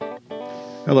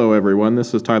Hello, everyone.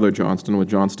 This is Tyler Johnston with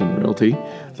Johnston Realty.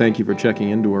 Thank you for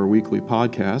checking into our weekly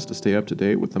podcast to stay up to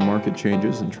date with the market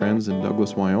changes and trends in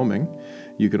Douglas, Wyoming.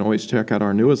 You can always check out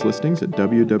our newest listings at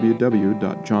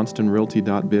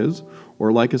www.johnstonrealty.biz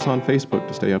or like us on Facebook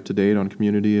to stay up to date on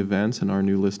community events and our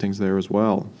new listings there as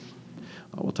well.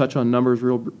 We'll touch on numbers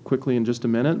real quickly in just a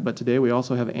minute, but today we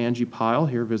also have Angie Pyle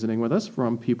here visiting with us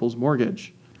from People's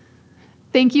Mortgage.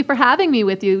 Thank you for having me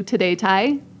with you today,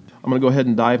 Ty. I'm going to go ahead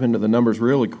and dive into the numbers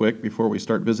really quick before we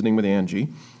start visiting with Angie.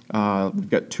 We've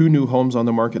got two new homes on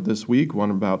the market this week, one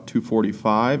about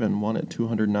 $245,000 and one at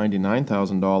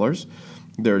 $299,000.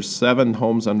 There's 7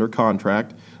 homes under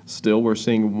contract. Still, we're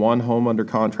seeing one home under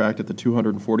contract at the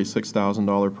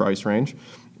 $246,000 price range,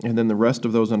 and then the rest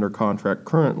of those under contract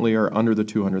currently are under the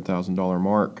 $200,000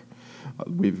 mark.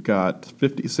 We've got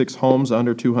 56 homes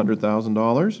under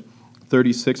 $200,000,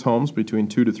 36 homes between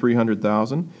 $200,000 to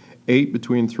 $300,000, 8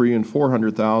 between $300,000 and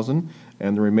 $400,000,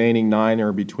 and the remaining 9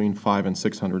 are between $500,000 and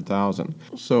 $600,000.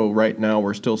 So right now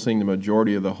we're still seeing the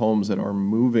majority of the homes that are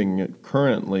moving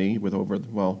currently with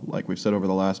like we've said over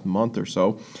the last month or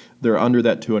so, they're under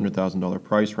that $200,000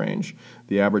 price range.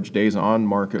 The average days on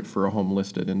market for a home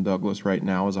listed in Douglas right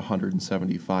now is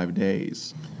 175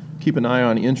 days. Keep an eye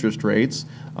on interest rates.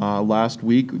 Last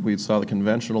week, we saw the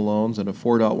conventional loans at a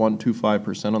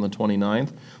 4.125% on the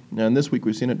 29th, and this week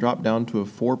we've seen it drop down to a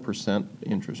 4%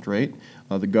 interest rate.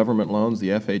 The government loans, the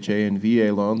FHA and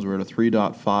VA loans, were at a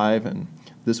 3.5%, and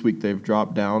this week they've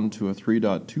dropped down to a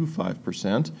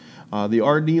 3.25%. The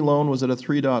RD loan was at a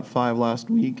 3.5% last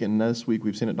week, and this week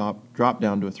we've seen it drop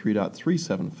down to a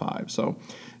 3.375%. So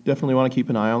definitely want to keep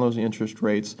an eye on those interest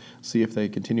rates, see if they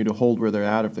continue to hold where they're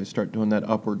at, if they start doing that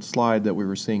upward slide that we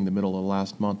were seeing the middle of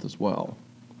last month as well.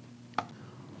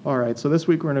 All right, so this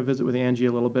week we're going to visit with Angie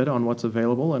a little bit on what's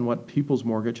available and what People's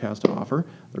Mortgage has to offer.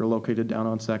 They're located down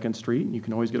on 2nd Street, and you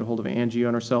can always get a hold of Angie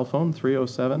on her cell phone,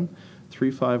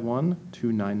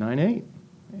 307-351-2998.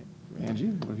 Angie,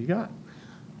 what have you got?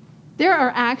 There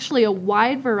are actually a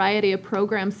wide variety of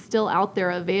programs still out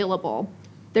there available.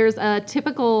 There's a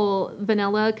typical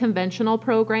vanilla conventional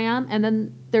program, and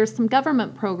then there's some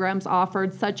government programs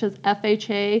offered, such as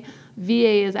FHA.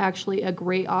 VA is actually a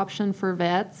great option for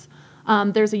vets.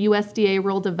 There's a USDA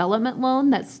rural development loan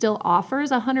that still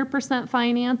offers 100%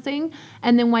 financing.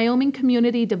 And then Wyoming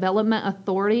Community Development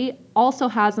Authority also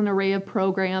has an array of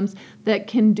programs that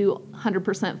can do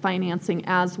 100% financing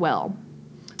as well.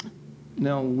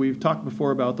 Now, we've talked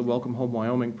before about the Welcome Home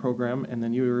Wyoming program, and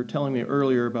then you were telling me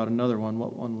earlier about another one.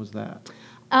 What one was that?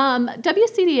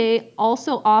 WCDA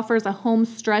also offers a home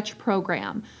stretch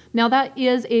program. Now, that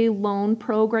is a loan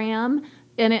program,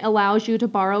 and it allows you to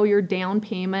borrow your down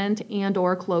payment and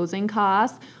or closing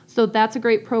costs. So that's a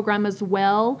great program as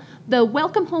well. The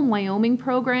Welcome Home Wyoming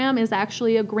program is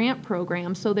actually a grant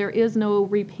program, so there is no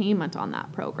repayment on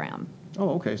that program.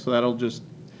 Oh, okay. So that'll just,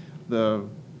 the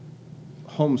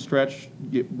home stretch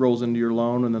rolls into your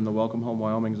loan, and then the Welcome Home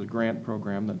Wyoming is a grant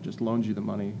program that just loans you the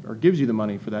money or gives you the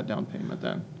money for that down payment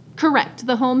then. Correct.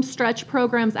 The home stretch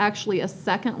program is actually a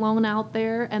second loan out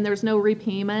there, and there's no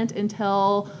repayment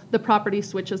until the property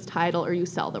switches title or you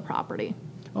sell the property.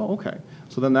 Oh, okay.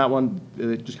 So then that one,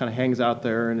 it just kind of hangs out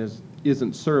there and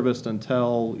isn't serviced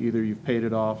until either you've paid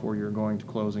it off or you're going to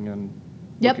closing and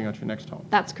looking at your next home.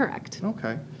 That's correct.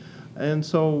 Okay. And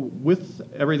so with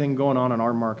everything going on in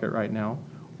our market right now,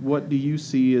 what do you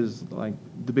see as like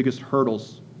the biggest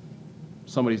hurdles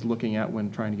somebody's looking at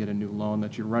when trying to get a new loan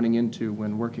that you're running into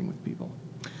when working with people?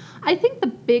 I think the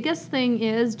biggest thing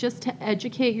is just to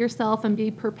educate yourself and be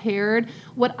prepared.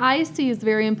 What I see is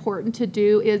very important to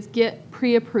do is get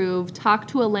pre-approved, talk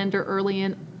to a lender early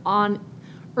in on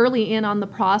the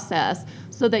process,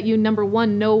 so that you, number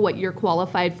one, know what you're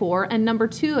qualified for, and number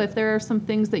two, if there are some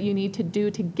things that you need to do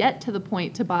to get to the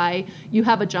point to buy, you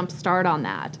have a jump start on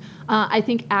that. I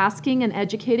think asking and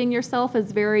educating yourself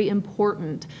is very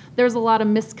important. There's a lot of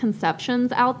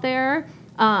misconceptions out there.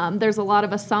 There's a lot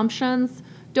of assumptions.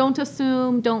 Don't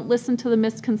assume, don't listen to the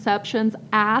misconceptions.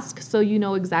 Ask so you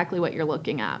know exactly what you're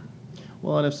looking at.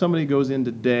 Well, and if somebody goes in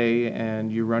today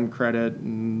and you run credit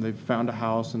and they've found a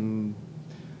house and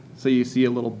say you see a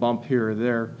little bump here or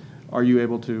there, are you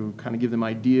able to kind of give them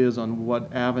ideas on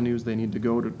what avenues they need to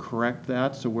go to correct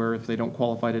that, so where if they don't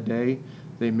qualify today,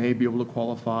 they may be able to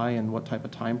qualify, and what type of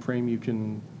time frame you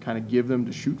can kind of give them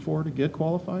to shoot for to get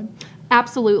qualified?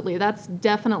 Absolutely. That's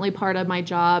definitely part of my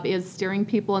job, is steering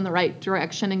people in the right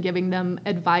direction and giving them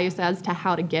advice as to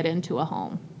how to get into a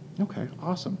home. Okay,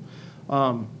 awesome.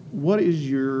 What is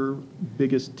your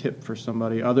biggest tip for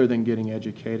somebody other than getting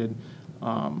educated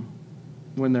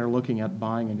when they're looking at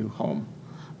buying a new home?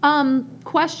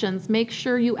 Questions. Make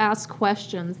sure you ask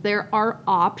questions. There are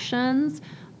options,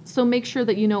 so make sure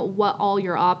that you know what all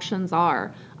your options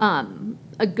are.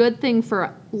 A good thing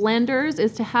for lenders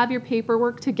is to have your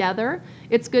paperwork together.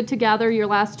 It's good to gather your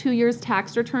last 2 years'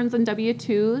 tax returns and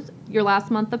W-2s, your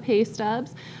last month of pay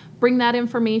stubs. Bring that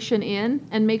information in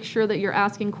and make sure that you're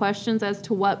asking questions as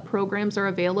to what programs are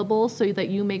available so that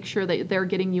you make sure that they're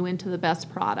getting you into the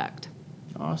best product.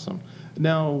 Awesome.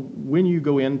 Now, when you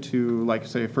go into, like,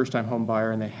 say, a first-time home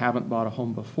buyer and they haven't bought a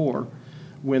home before,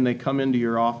 when they come into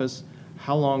your office,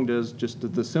 how long does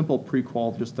just the simple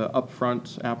pre-qual, just the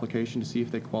upfront application to see if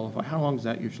they qualify, how long does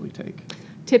that usually take?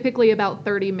 Typically about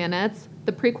 30 minutes.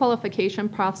 The pre-qualification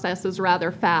process is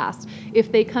rather fast.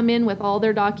 If they come in with all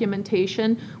their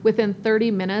documentation, within 30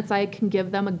 minutes, I can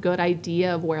give them a good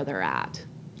idea of where they're at.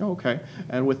 Oh, okay.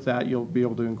 And with that, you'll be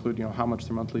able to include, how much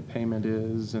their monthly payment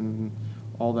is and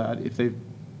all that. If they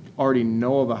already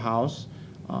know of a house,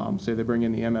 say they bring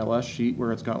in the MLS sheet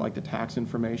where it's got like the tax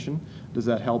information, does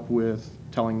that help with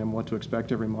telling them what to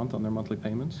expect every month on their monthly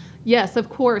payments? Yes, of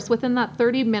course. Within that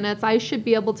 30 minutes, I should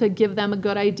be able to give them a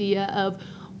good idea of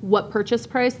what purchase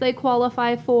price they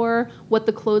qualify for, what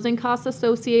the closing costs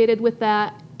associated with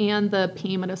that, and the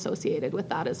payment associated with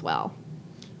that as well.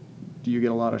 Do you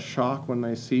get a lot of shock when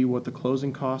they see what the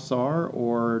closing costs are,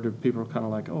 or do people kind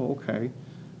of like, oh, okay?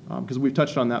 Because we've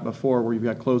touched on that before, where you've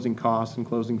got closing costs and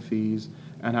closing fees,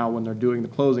 and how when they're doing the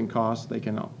closing costs, they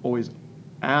can always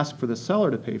ask for the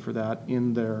seller to pay for that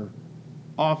in their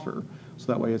offer, so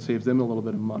that way it saves them a little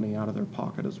bit of money out of their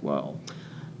pocket as well.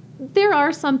 There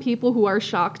are some people who are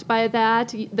shocked by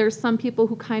that. There's some people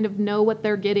who kind of know what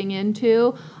they're getting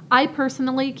into. I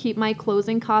personally keep my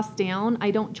closing costs down. I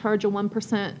don't charge a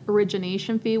 1%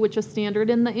 origination fee, which is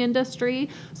standard in the industry.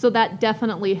 So that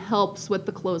definitely helps with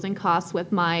the closing costs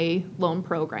with my loan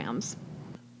programs.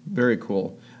 Very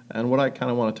cool. And what I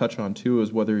kind of want to touch on too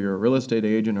is whether you're a real estate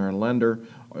agent or a lender,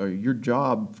 your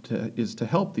job is to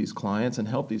help these clients and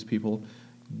help these people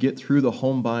get through the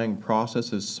home buying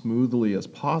process as smoothly as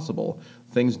possible.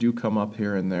 Things do come up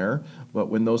here and there, but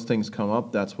when those things come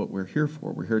up, that's what we're here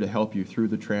for. We're here to help you through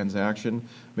the transaction,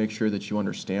 make sure that you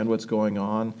understand what's going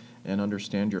on and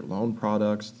understand your loan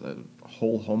products, the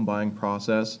whole home buying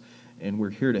process, and we're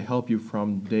here to help you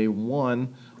from day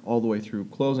one all the way through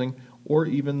closing, or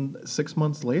even 6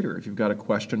 months later. If you've got a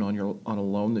question on a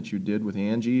loan that you did with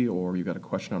Angie, or you've got a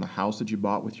question on a house that you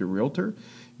bought with your realtor,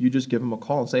 you just give them a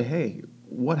call and say, hey,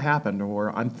 what happened?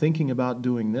 Or I'm thinking about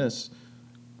doing this.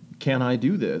 Can I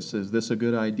do this? Is this a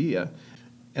good idea?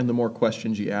 And the more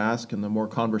questions you ask and the more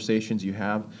conversations you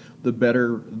have, the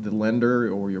better the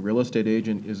lender or your real estate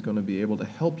agent is going to be able to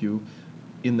help you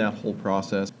in that whole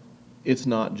process. It's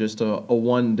not just a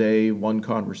one-day, one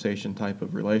conversation type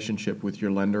of relationship with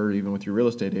your lender or even with your real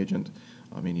estate agent.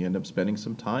 I mean, you end up spending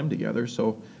some time together.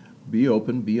 So be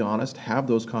open, be honest, have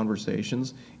those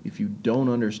conversations. If you don't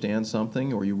understand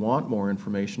something or you want more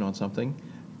information on something,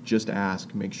 just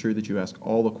ask. Make sure that you ask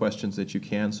all the questions that you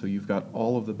can so you've got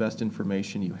all of the best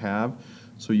information you have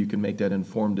so you can make that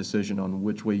informed decision on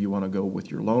which way you want to go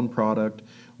with your loan product,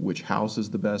 which house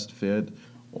is the best fit,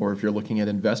 or if you're looking at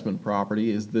investment property,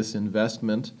 is this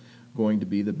investment going to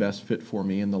be the best fit for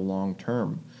me in the long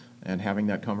term? And having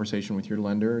that conversation with your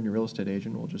lender and your real estate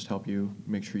agent will just help you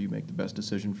make sure you make the best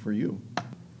decision for you.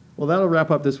 Well, that'll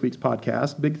wrap up this week's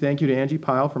podcast. Big thank you to Angie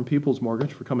Pyle from People's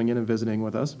Mortgage for coming in and visiting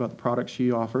with us about the products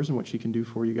she offers and what she can do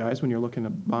for you guys when you're looking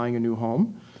at buying a new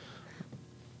home.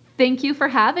 Thank you for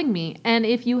having me. And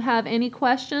if you have any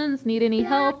questions, need any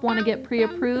help, want to get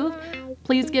pre-approved,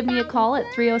 please give me a call at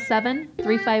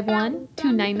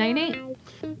 307-351-2998.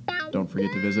 Don't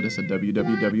forget to visit us at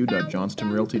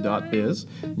www.johnstonrealty.biz,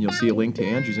 and you'll see a link to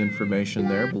Angie's information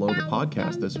there below the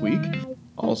podcast this week.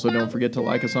 Also, don't forget to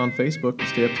like us on Facebook to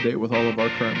stay up to date with all of our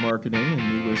current marketing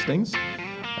and new listings.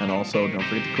 And also, don't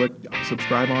forget to click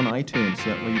subscribe on iTunes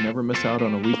so that way you never miss out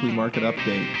on a weekly market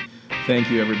update.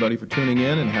 Thank you, everybody, for tuning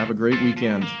in, and have a great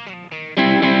weekend.